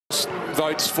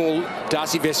votes for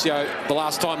Darcy Vescio the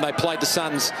last time they played the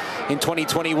Suns in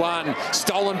 2021.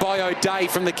 Stolen by O'Day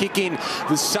from the kick-in.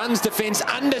 The Suns' defence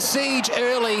under siege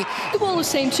early. The ball has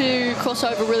seemed to cross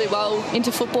over really well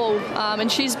into football,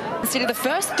 and she's considered the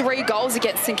first 3 goals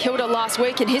against St Kilda last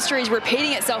week, and history is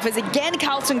repeating itself as again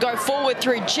Carlton go forward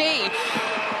through G.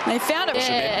 They found it,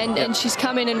 and she's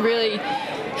come in and really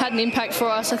had an impact for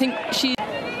us. I think she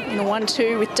in the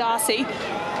 1-2 with Darcy.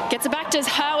 Gets it back to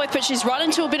Harwick, but she's run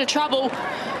into a bit of trouble.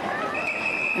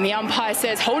 And the umpire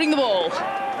says, holding the ball.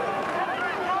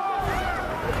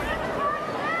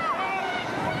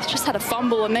 Just had a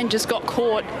fumble and then just got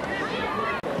caught.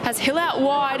 Has Hill out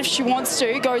wide if she wants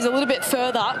to. Goes a little bit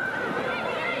further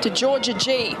to Georgia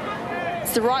G.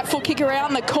 It's the right foot kick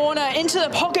around the corner into the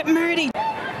pocket, Moody.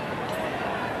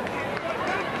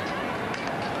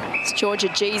 It's Georgia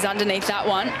G's underneath that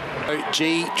one.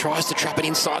 G tries to trap it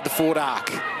inside the forward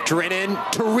arc. Drennan,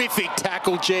 terrific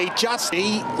tackle, G. Just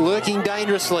lurking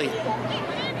dangerously.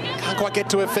 Can't quite get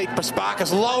to her feet.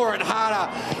 Prasparkas lower and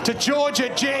harder to Georgia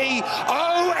G.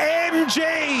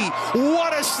 OMG!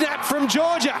 What a snap from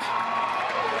Georgia.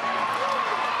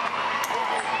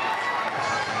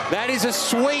 That is a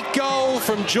sweet goal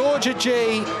from Georgia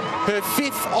G, her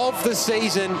 5th of the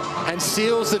season, and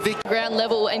seals the victory. Ground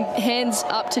level and hands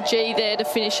up to G there to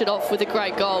finish it off with a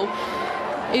great goal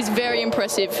is very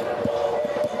impressive.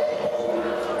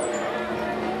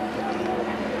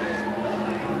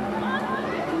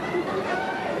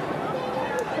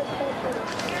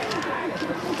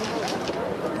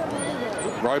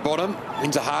 Rowbottom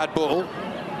wins a hard ball.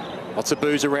 Lots of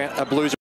blues around.